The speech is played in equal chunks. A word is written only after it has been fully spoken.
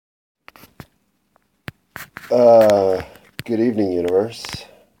Uh, Good evening, universe.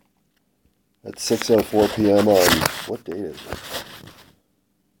 It's 6:04 p.m. on what date is it?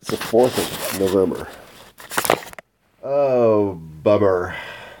 It's the 4th of November. Oh, bummer.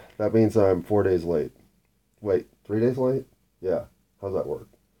 That means I'm 4 days late. Wait, 3 days late? Yeah. How's that work?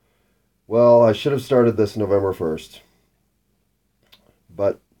 Well, I should have started this November 1st,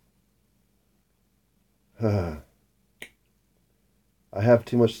 but I have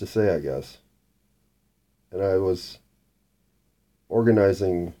too much to say, I guess. And I was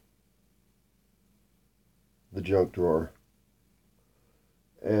organizing the junk drawer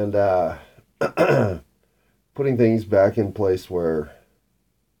and putting things back in place where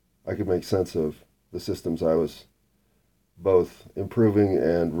I could make sense of the systems I was both improving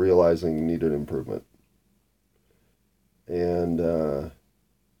and realizing needed improvement. And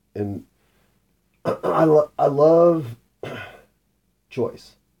I love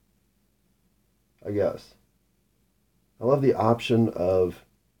choice, I guess. I love the option of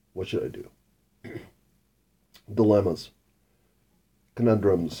what should I do? Dilemmas,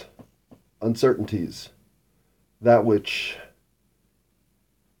 conundrums, uncertainties, that which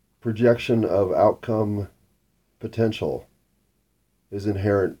projection of outcome potential is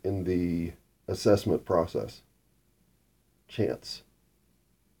inherent in the assessment process. Chance,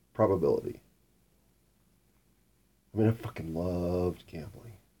 probability. I mean, I fucking loved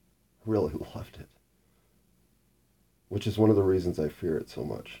gambling. I really loved it. Which is one of the reasons I fear it so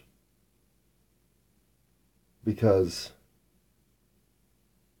much. Because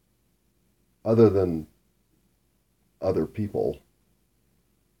other than other people,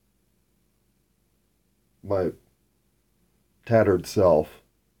 my tattered self,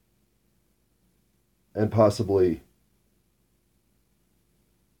 and possibly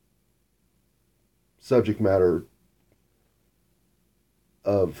subject matter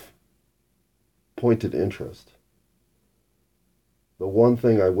of pointed interest, the one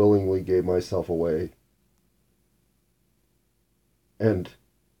thing I willingly gave myself away and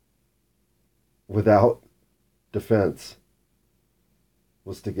without defense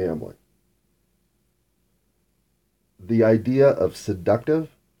was to gambling. The idea of seductive,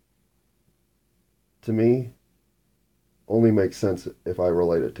 to me, only makes sense if I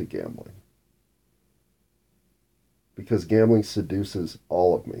relate it to gambling. Because gambling seduces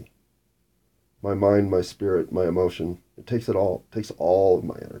all of me. My mind, my spirit, my emotion. It takes it all. It takes all of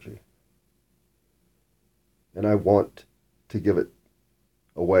my energy. And I want to give it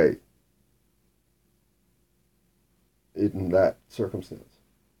away in that circumstance.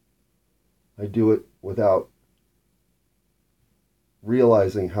 I do it without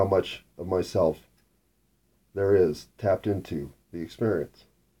realizing how much of myself there is tapped into the experience.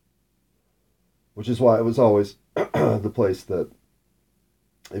 Which is why it was always the place that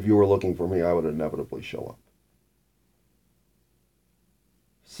if you were looking for me, I would inevitably show up.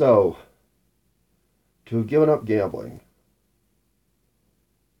 So, to have given up gambling,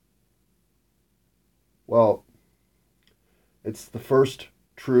 well, it's the first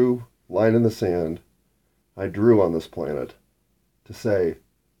true line in the sand I drew on this planet to say,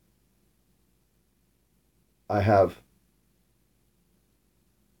 I have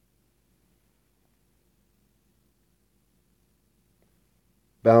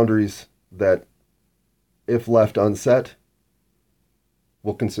boundaries that, if left unset,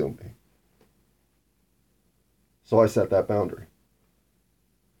 will consume me. So I set that boundary.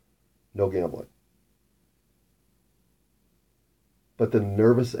 No gambling. But the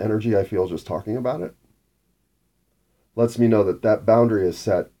nervous energy I feel just talking about it lets me know that that boundary is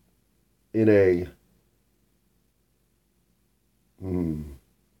set in a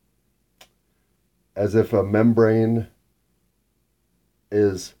as if a membrane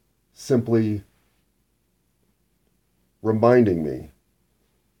is simply reminding me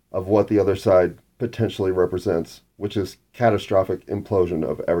of what the other side potentially represents, which is catastrophic implosion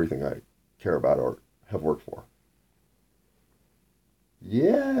of everything I care about or have worked for.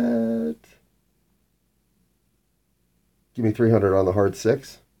 Yet. Give me 300 on the hard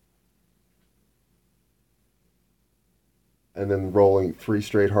six. And then rolling 3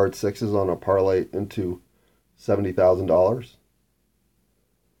 straight hard sixes on a parlay into $70,000.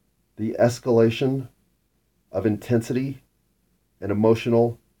 The escalation of intensity and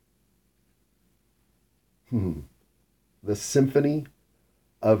emotional, the symphony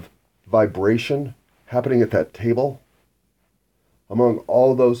of vibration happening at that table among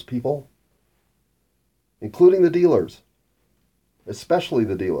all those people, including the dealers, especially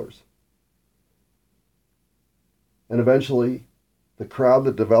the dealers. And eventually, the crowd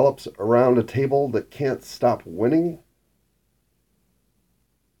that develops around a table that can't stop winning.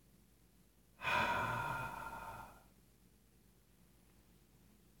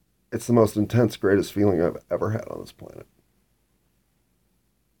 it's the most intense, greatest feeling I've ever had on this planet.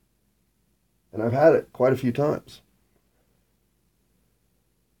 And I've had it quite a few times.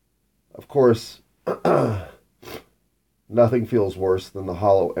 Of course, nothing feels worse than the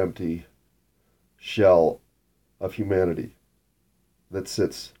hollow, empty shell of humanity that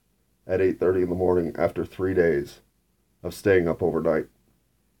sits at 8:30 in the morning after 3 days of staying up overnight,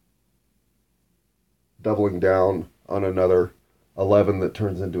 doubling down on another 11 that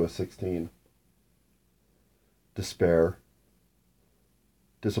turns into a 16. Despair,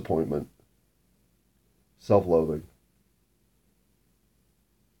 disappointment, self-loathing,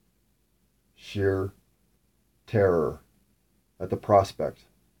 sheer terror at the prospect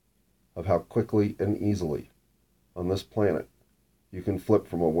of how quickly and easily on this planet you can flip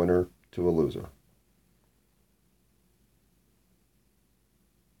from a winner to a loser.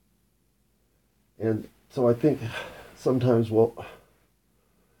 And so I think sometimes, well,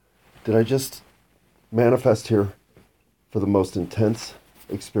 did I just manifest here for the most intense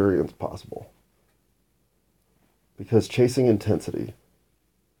experience possible? Because chasing intensity,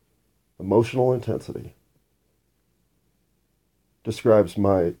 emotional intensity, describes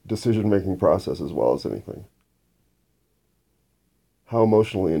my decision-making process as well as anything. How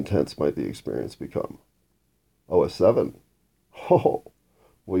emotionally intense might the experience become? Oh, a 7? Oh,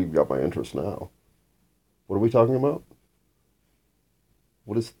 well, you've got my interest now. What are we talking about?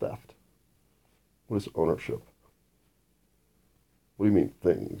 What is theft? What is ownership? What do you mean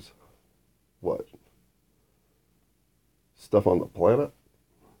things? What? Stuff on the planet?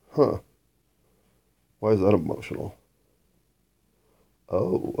 Huh. Why is that emotional?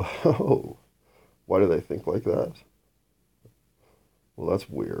 Oh, why do they think like that? Well, that's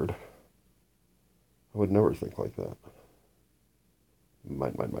weird. I would never think like that.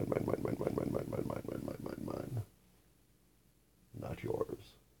 Mine. Not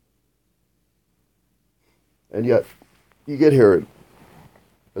yours. And yet, you get here,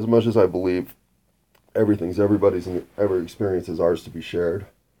 as much as I believe everything's everybody's and every experience is ours to be shared.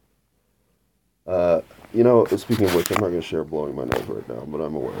 Speaking of which, I'm not going to share blowing my nose right now, but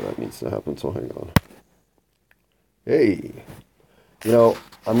I'm aware that needs to happen, so hang on. Hey,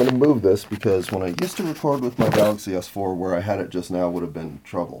 I'm going to move this because when I used to record with my Galaxy S4, where I had it just now would have been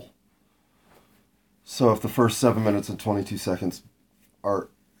trouble. So if the first 7 minutes and 22 seconds are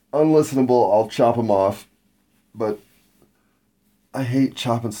unlistenable, I'll chop them off. But I hate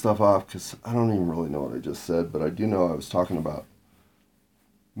chopping stuff off because I don't even really know what I just said, but I do know I was talking about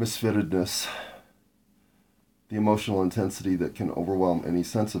misfittedness, the emotional intensity that can overwhelm any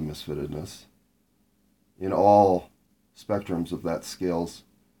sense of misfittedness in all spectrums of that scale's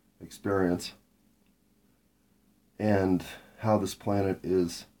experience, and how this planet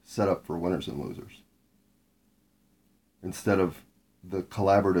is set up for winners and losers instead of the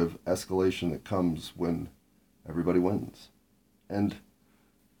collaborative escalation that comes when everybody wins. And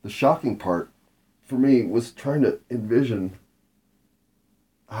the shocking part for me was trying to envision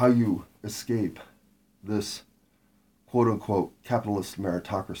how you escape this quote-unquote capitalist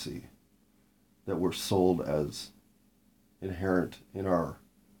meritocracy that we're sold as inherent in our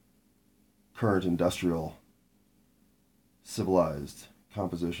current industrial, civilized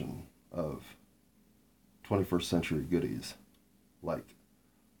composition of 21st century goodies like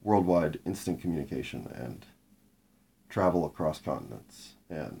worldwide instant communication and travel across continents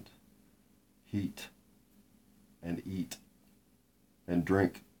and heat and eat and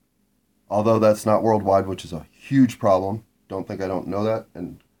drink. Although that's not worldwide, which is a huge problem. Don't think I don't know that.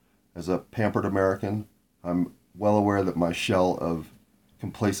 And as a pampered American, I'm well aware that my shell of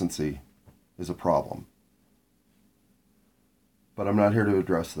complacency is a problem. But I'm not here to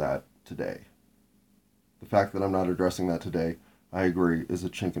address that today. The fact that I'm not addressing that today, I agree, is a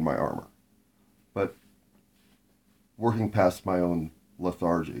chink in my armor. But working past my own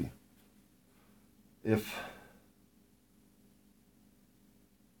lethargy, if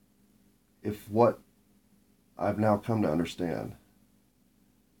what I've now come to understand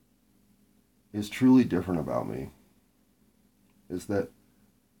is truly different about me, is that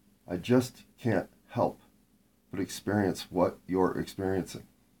I just can't help but experience what you're experiencing.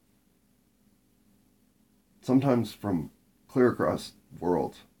 Sometimes from clear across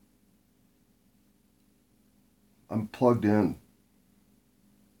worlds, I'm plugged in.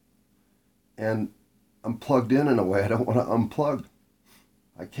 And I'm plugged in a way I don't want to unplug.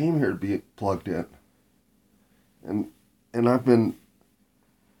 I came here to be plugged in. And I've been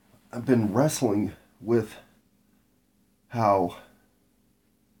wrestling with how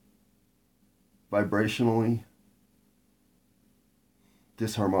vibrationally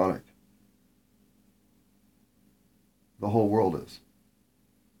disharmonic the whole world is.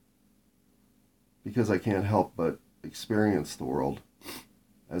 because I can't help but experience the world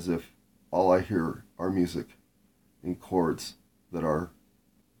as if all I hear are music in chords that are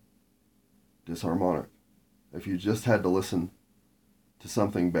disharmonic. If you just had to listen to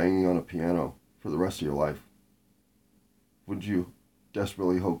something banging on a piano for the rest of your life, would you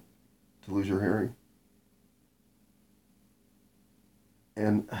desperately hope to lose your hearing?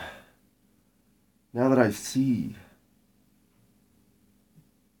 And now that I see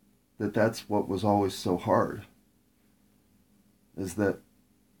that that's what was always so hard, is that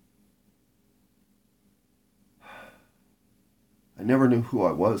I never knew who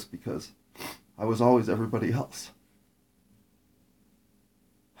I was because I was always everybody else.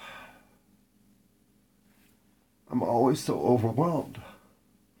 I'm always so overwhelmed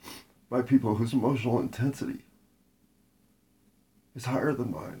by people whose emotional intensity is higher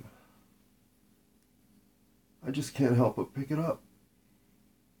than mine. I just can't help but pick it up.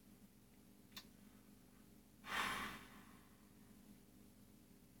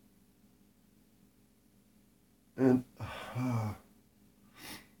 And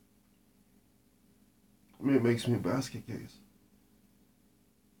it makes me a basket case.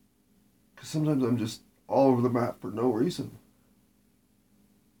 Because sometimes I'm just all over the map for no reason.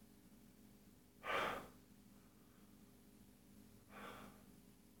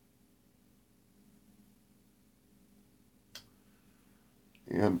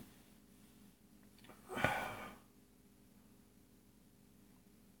 And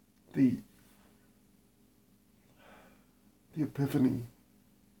the epiphany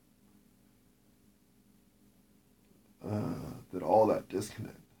that all that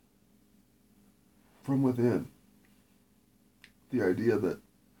disconnect from within, the idea that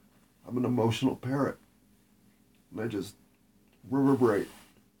I'm an emotional parrot and I just reverberate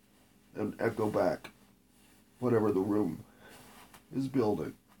and echo back whatever the room is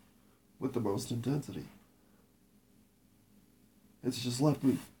building with the most intensity. It's just left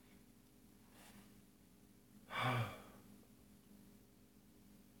me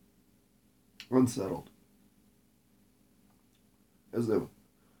unsettled. As if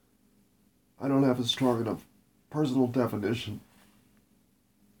I don't have a strong enough personal definition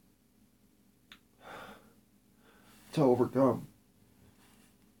to overcome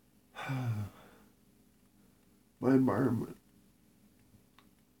my environment.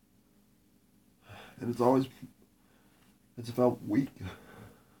 And it's felt weak.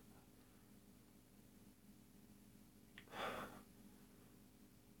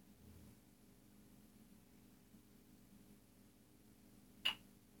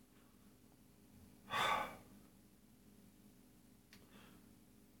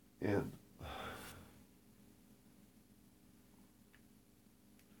 And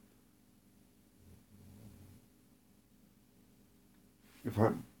if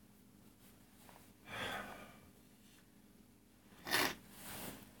I'm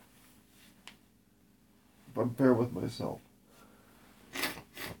fair with myself,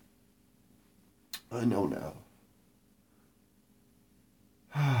 I know now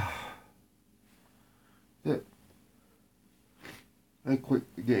that I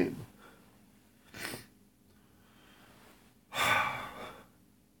quit the game.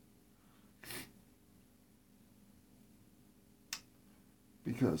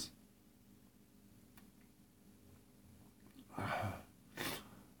 Because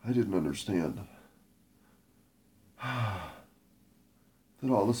I didn't understand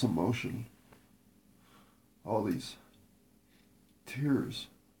that all this emotion, all these tears,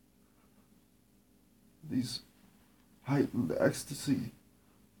 these heightened ecstasy,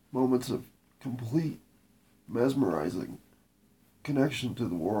 moments of complete mesmerizing connection to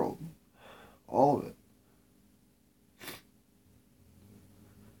the world, all of it,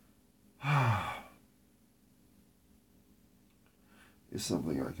 is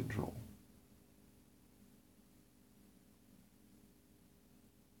something I control.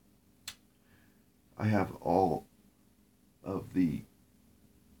 I have all of the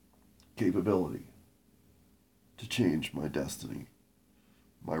capability to change my destiny,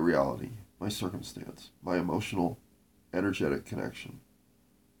 my reality, my circumstance, my emotional, energetic connection,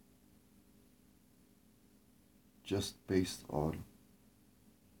 just based on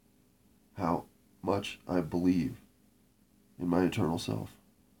how much I believe in my eternal self.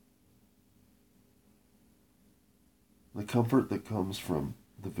 The comfort that comes from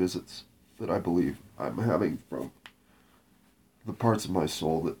the visits that I believe I'm having from the parts of my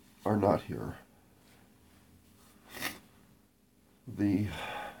soul that are not here. The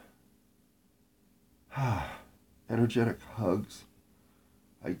energetic hugs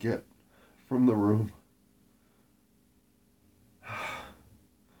I get from the room.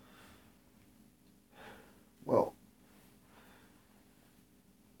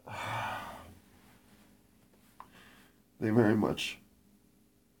 they very much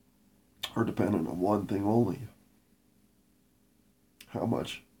are dependent on one thing only. How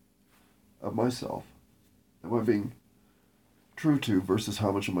much of myself am I being true to versus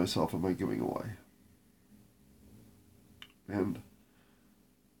how much of myself am I giving away? And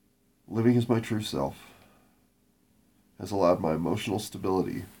living as my true self has allowed my emotional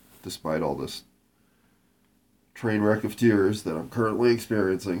stability, despite all this train wreck of tears that I'm currently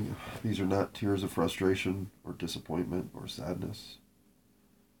experiencing. These are not tears of frustration or disappointment or sadness.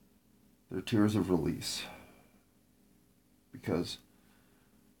 They're tears of release. Because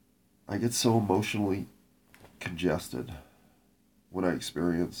I get so emotionally congested when I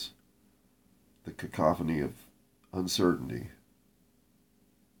experience the cacophony of uncertainty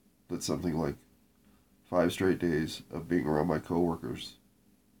that something like 5 straight days of being around my coworkers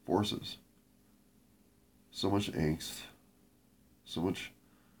forces. So much angst, so much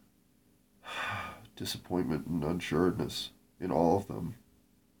disappointment and unsureness in all of them,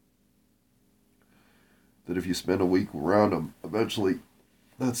 that if you spend a week around them, eventually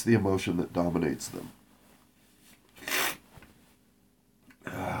that's the emotion that dominates them.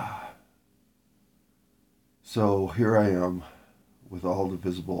 So here I am with all the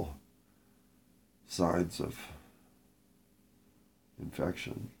visible signs of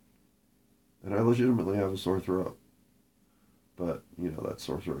infection. And I legitimately have a sore throat. But, that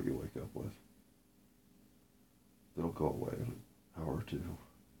sore throat you wake up with. It'll go away in an hour or two.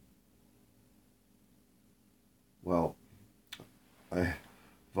 Well, I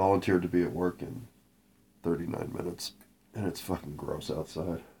volunteered to be at work in 39 minutes. And it's fucking gross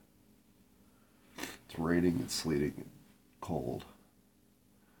outside. It's raining and sleeting and cold.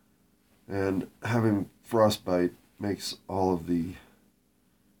 And having frostbite makes all of the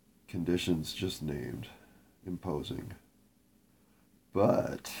conditions just named imposing.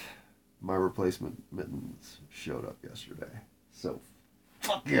 But my replacement mittens showed up yesterday. So,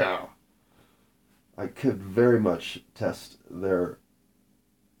 fuck yeah! I could very much test their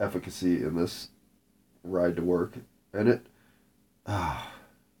efficacy in this ride to work. And it's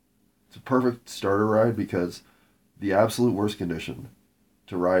a perfect starter ride because the absolute worst condition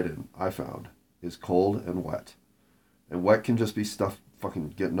to ride in, I found, is cold and wet. And wet can just be stuff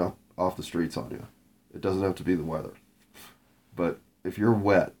fucking getting up off the streets on you. It doesn't have to be the weather. But if you're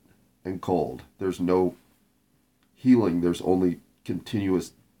wet and cold, there's no healing. There's only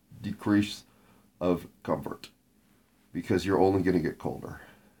continuous decrease of comfort because you're only going to get colder.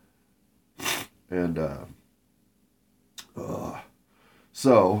 And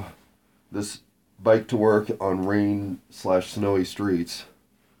so this bike to work on rain/snowy streets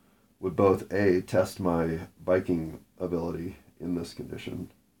would both test my biking ability in this condition,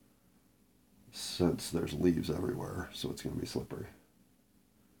 since there's leaves everywhere, so it's going to be slippery.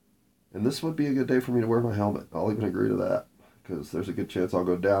 And this would be a good day for me to wear my helmet. I'll even agree to that, because there's a good chance I'll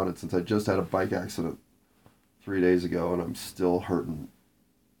go down. And since I just had a bike accident 3 days ago and I'm still hurting,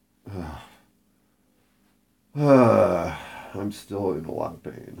 I'm still in a lot of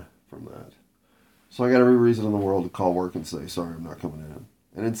pain from that. So I got every reason in the world to call work and say, sorry, I'm not coming in.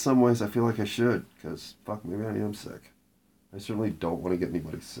 And in some ways I feel like I should, because fuck, maybe I am sick. I certainly don't want to get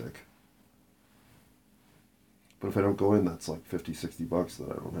anybody sick. But if I don't go in, that's like $50-$60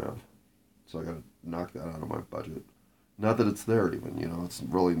 that I don't have. So I gotta knock that out of my budget. Not that it's there even, it's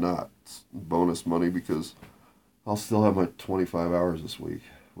really not. It's bonus money because I'll still have my 25 hours this week,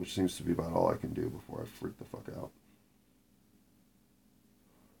 which seems to be about all I can do before I freak the fuck out.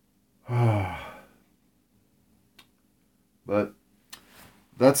 But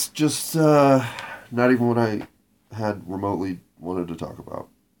that's just not even what I had remotely wanted to talk about,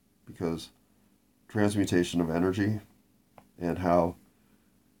 because transmutation of energy and how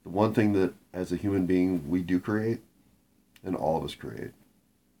the one thing that as a human being we do create, and all of us create,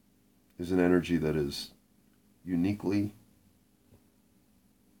 is an energy that is uniquely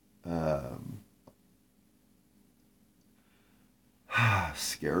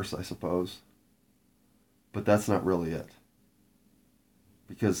scarce, I suppose. But that's not really it.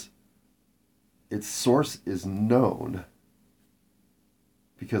 Because its source is known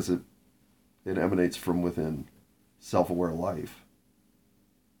because it emanates from within self-aware life.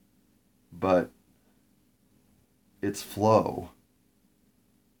 But its flow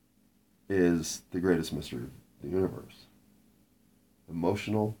is the greatest mystery of the universe.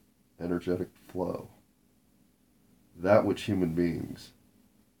 Emotional, energetic flow. That which human beings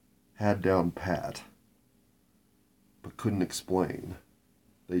had down pat, but couldn't explain.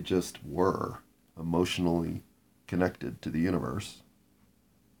 They just were emotionally connected to the universe,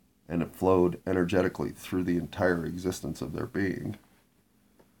 and it flowed energetically through the entire existence of their being.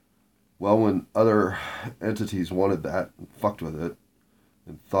 Well, when other entities wanted that and fucked with it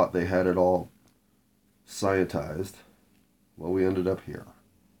and thought they had it all scientized, well, we ended up here.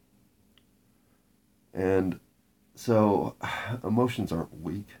 And so emotions aren't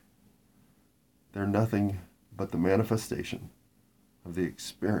weak. They're nothing but the manifestation of the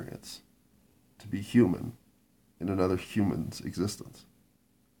experience to be human in another human's existence.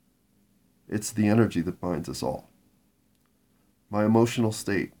 It's the energy that binds us all. My emotional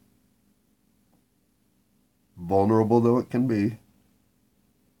state, vulnerable though it can be,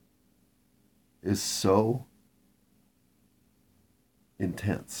 is so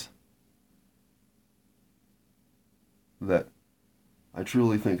intense that I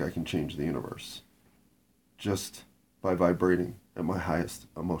truly think I can change the universe just by vibrating at my highest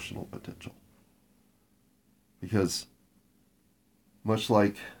emotional potential. Because much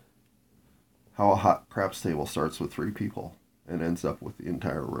like how a hot craps table starts with 3 people and ends up with the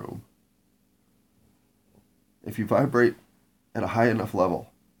entire room, if you vibrate at a high enough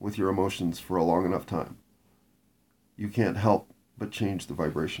level with your emotions for a long enough time, you can't help but change the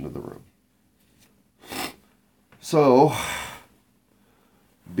vibration of the room. So,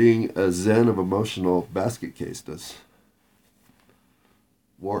 being a zen of emotional basket case does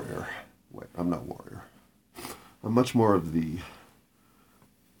warrior. Wait, I'm not warrior. I'm much more of the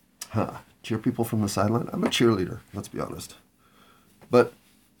cheer people from the sideline. I'm a cheerleader, let's be honest. But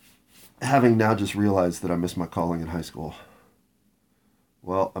having now just realized that I missed my calling in high school,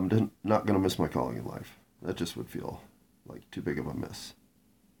 well, I'm not going to miss my calling in life. That just would feel like too big of a miss.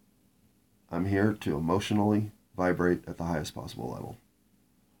 I'm here to emotionally vibrate at the highest possible level.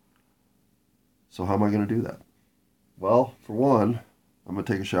 So how am I going to do that? Well, for one, I'm going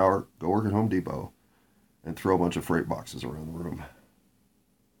to take a shower, go work at Home Depot, and throw a bunch of freight boxes around the room.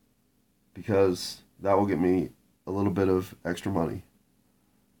 Because that will get me a little bit of extra money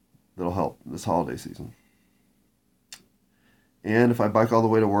that'll help this holiday season. And if I bike all the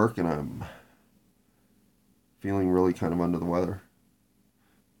way to work and I'm feeling really kind of under the weather,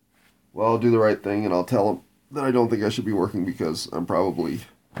 well, I'll do the right thing and I'll tell them that I don't think I should be working because I'm probably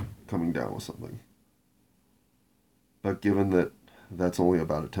coming down with something. But given that that's only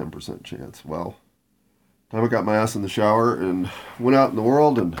about a 10% chance, well, time I got my ass in the shower and went out in the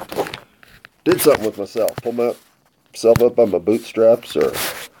world and did something with myself. Pulled myself up on my bootstraps, or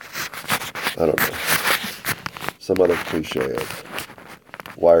I don't know, some other cliche of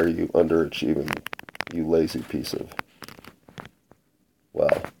why are you underachieving, you lazy piece of,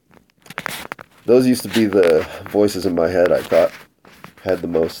 well, those used to be the voices in my head I thought had the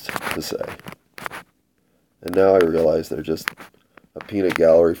most to say. And now I realize they're just a peanut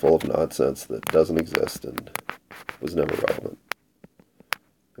gallery full of nonsense that doesn't exist and was never relevant.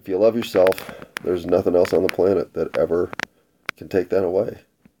 If you love yourself, there's nothing else on the planet that ever can take that away.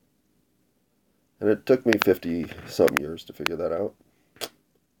 And it took me 50-something years to figure that out.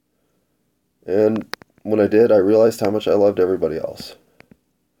 And when I did, I realized how much I loved everybody else.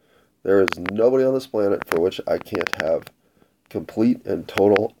 There is nobody on this planet for which I can't have complete and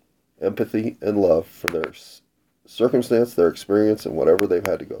total empathy and love for their circumstance, their experience, and whatever they've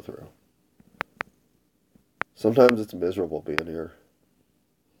had to go through. Sometimes it's miserable being here,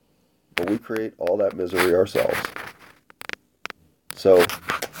 but we create all that misery ourselves. So,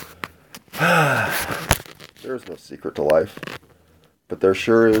 there is no secret to life, but there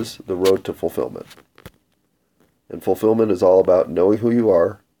sure is the road to fulfillment. And fulfillment is all about knowing who you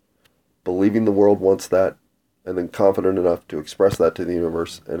are, believing the world wants that, and then confident enough to express that to the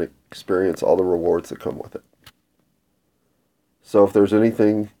universe and experience all the rewards that come with it. So if there's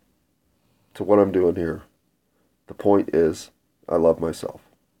anything to what I'm doing here, the point is I love myself.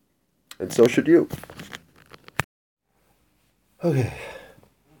 And so should you. Okay.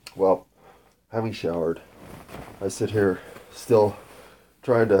 Well, having showered, I sit here still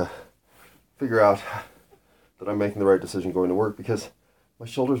trying to figure out that I'm making the right decision going to work because my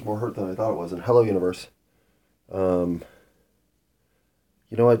shoulder's more hurt than I thought it was. And hello, universe.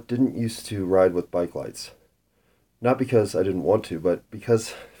 I didn't used to ride with bike lights. Not because I didn't want to, but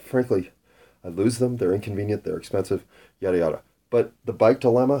because, frankly, I lose them, they're inconvenient, they're expensive, yada yada. But the bike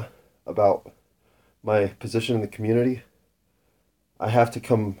dilemma about my position in the community, I have to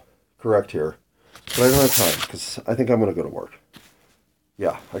come correct here. But I don't have time, because I think I'm going to go to work.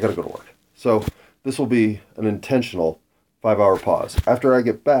 Yeah, I got to go to work. So this will be an intentional 5-hour pause. After I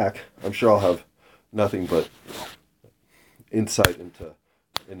get back, I'm sure I'll have nothing but insight into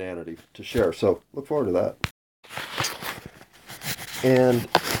inanity to share. So look forward to that. And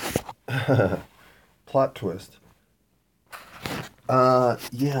plot twist.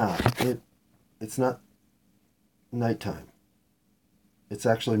 It's not nighttime. It's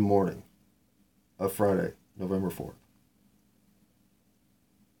actually morning. of Friday, November 4th.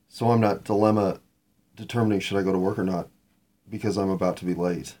 So I'm not dilemma determining should I go to work or not because I'm about to be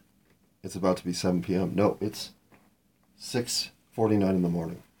late. It's about to be 7 p.m. No, it's 6:49 in the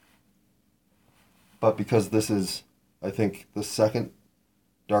morning. But because this is, I think, the second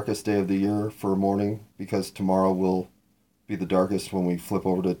darkest day of the year for morning, because tomorrow will be the darkest when we flip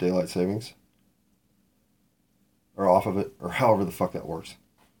over to daylight savings. Or off of it, or however the fuck that works.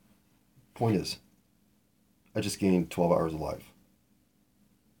 Point is, I just gained 12 hours of life.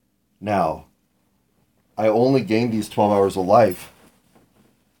 Now, I only gained these 12 hours of life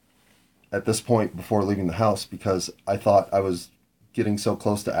at this point before leaving the house because I thought I was getting so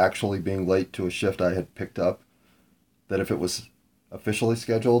close to actually being late to a shift I had picked up that if it was officially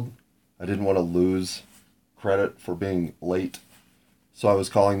scheduled, I didn't want to lose credit for being late. So I was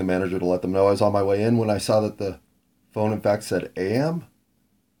calling the manager to let them know I was on my way in when I saw that the phone in fact said AM.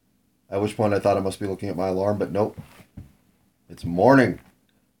 At which point I thought I must be looking at my alarm, but nope. It's morning.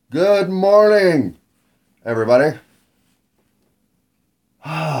 Good morning, everybody.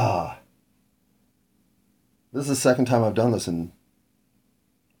 This is the second time I've done this in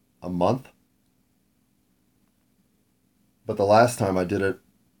a month. But the last time I did it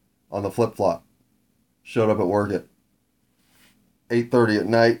on the flip-flop. Showed up at work at 8:30 at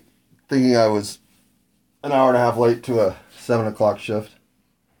night, thinking I was an hour and a half late to a 7 o'clock shift.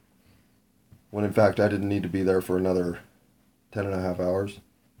 When in fact I didn't need to be there for another 10 and a half hours.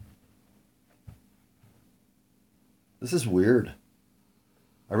 This is weird.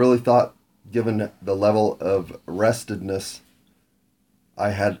 I really thought, given the level of restedness I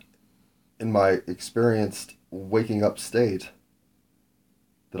had in my experienced waking up state,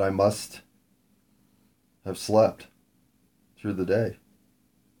 that I must have slept through the day.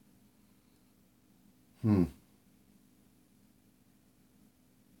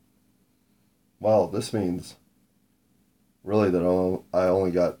 Well, this means really that I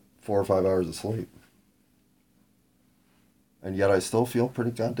only got 4 or 5 hours of sleep. And yet I still feel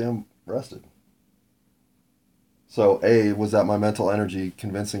pretty goddamn rested. So A, was that my mental energy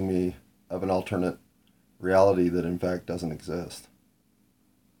convincing me of an alternate reality that in fact doesn't exist?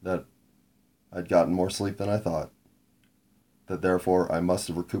 That I'd gotten more sleep than I thought. That therefore I must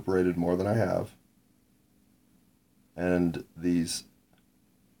have recuperated more than I have. And these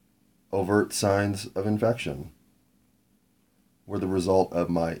overt signs of infection were the result of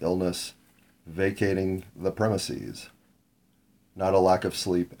my illness vacating the premises, not a lack of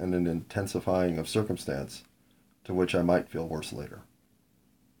sleep and an intensifying of circumstance to which I might feel worse later.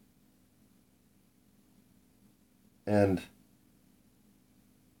 And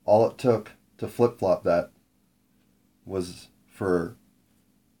all it took to flip-flop that was for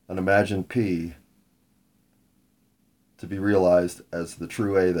an imagined P to be realized as the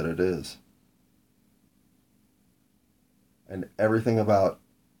true A that it is. And everything about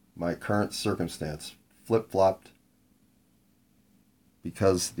my current circumstance flip-flopped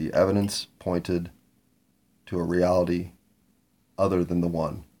because the evidence pointed to a reality other than the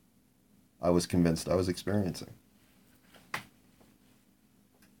one I was convinced I was experiencing.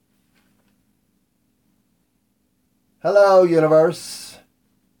 Hello, universe.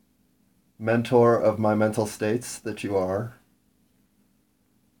 Mentor of my mental states that you are.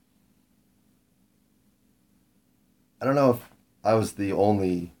 I don't know if I was the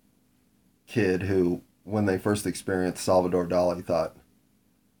only kid who, when they first experienced Salvador Dali, thought,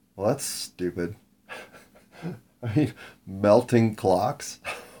 well, that's stupid. I mean, melting clocks?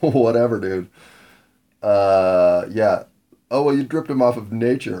 Whatever, dude. Yeah. Oh, well, you dripped him off of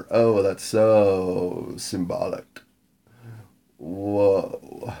nature. Oh, that's so symbolic.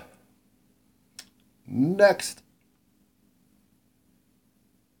 Whoa. Next.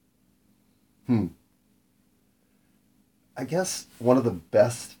 I guess one of the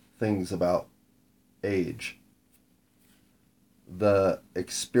best things about age, the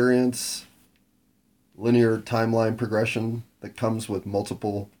experience, linear timeline progression that comes with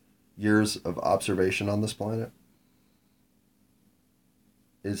multiple years of observation on this planet,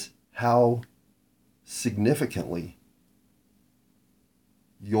 is how significantly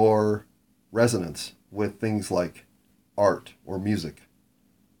your resonance with things like art or music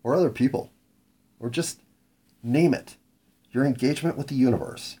or other people, or just name it, your engagement with the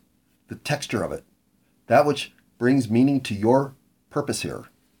universe, the texture of it, that which brings meaning to your purpose here.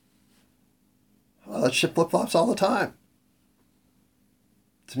 Well, that shit flip-flops all the time.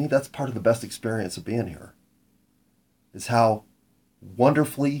 To me, that's part of the best experience of being here, is how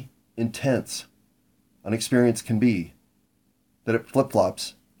wonderfully intense an experience can be that it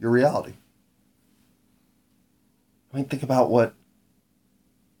flip-flops your reality. I mean, think about what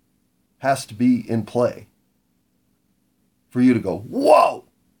has to be in play for you to go, whoa,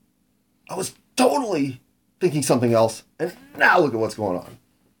 I was totally thinking something else, and now look at what's going on.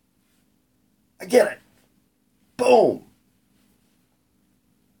 I get it. Boom.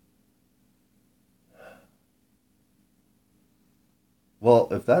 Well,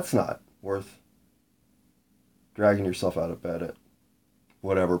 if that's not worth dragging yourself out of bed at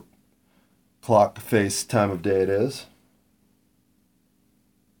whatever clock face time of day it is,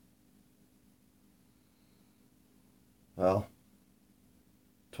 well,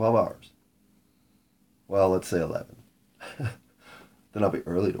 12 hours. Well, let's say 11. Then I'll be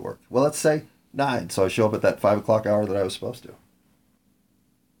early to work. Well, let's say 9. So I show up at that 5 o'clock hour that I was supposed to.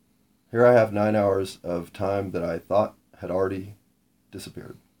 Here I have 9 hours of time that I thought had already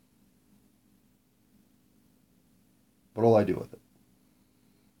disappeared. What will I do with it?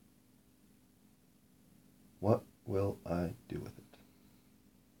 What will I do with it?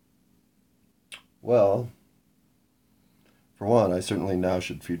 Well, for one, I certainly now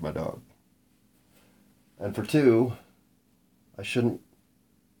should feed my dog. And for two, I shouldn't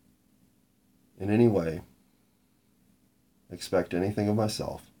in any way expect anything of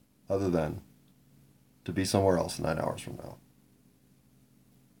myself other than to be somewhere else 9 hours from now.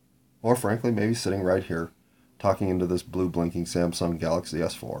 Or frankly, maybe sitting right here talking into this blue blinking Samsung Galaxy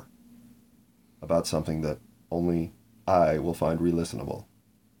S4 about something that only I will find re-listenable.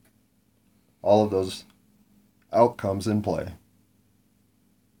 All of those outcomes in play.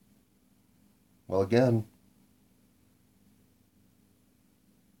 Well, again,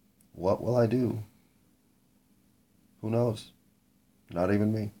 what will I do? Who knows? Not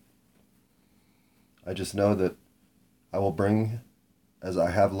even me. I just know that I will bring, as I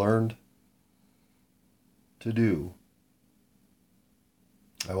have learned to do,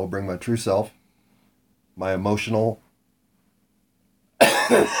 I will bring my true self, my emotional,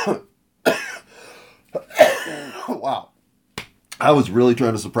 wow. I was really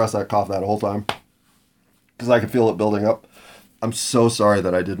trying to suppress that cough that whole time because I could feel it building up. I'm so sorry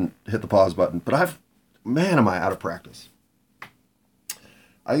that I didn't hit the pause button, but man, am I out of practice.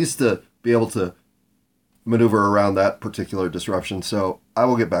 I used to be able to maneuver around that particular disruption, so I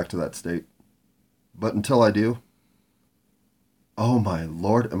will get back to that state. But until I do, oh my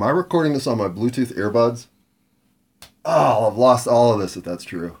Lord, am I recording this on my Bluetooth earbuds? Oh, I've lost all of this if that's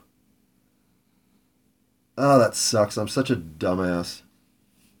true. Oh, that sucks. I'm such a dumbass.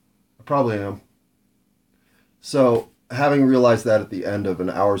 I probably am. So, having realized that at the end of an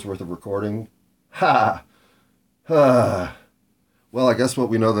hour's worth of recording, well, I guess what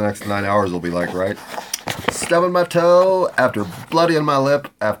we know the next 9 hours will be like, right? Stubbing my toe, after bloodying my lip,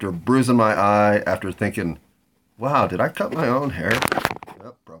 after bruising my eye, after thinking, wow, did I cut my own hair?